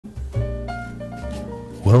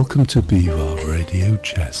Welcome to Beaver Radio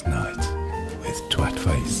Jazz Night with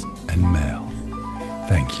Twatface and Mel.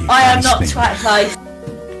 Thank you. I am not Twatface.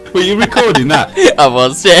 Were you recording that? I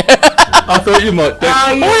was, yeah. I thought you might.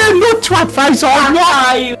 I am not Twatface. I'm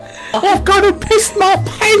not. I've got to piss my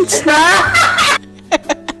pants now.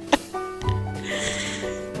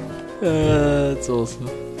 That's awesome.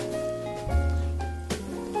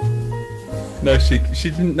 No, she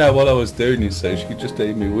didn't know what I was doing, so she could just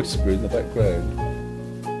hear me whisper in the background.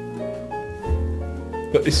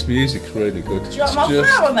 But this music's really good. Do you want my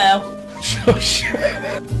flower, Mel? Shush.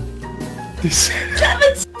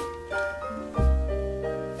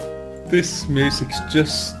 This music's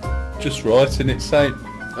just right in its ain't.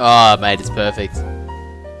 Oh, mate, it's perfect.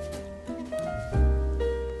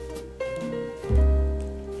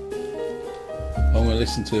 I'm gonna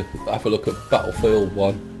have a look at Battlefield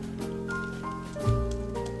 1.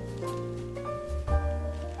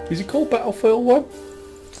 Is it called Battlefield 1?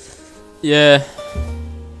 Yeah,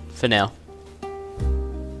 for now.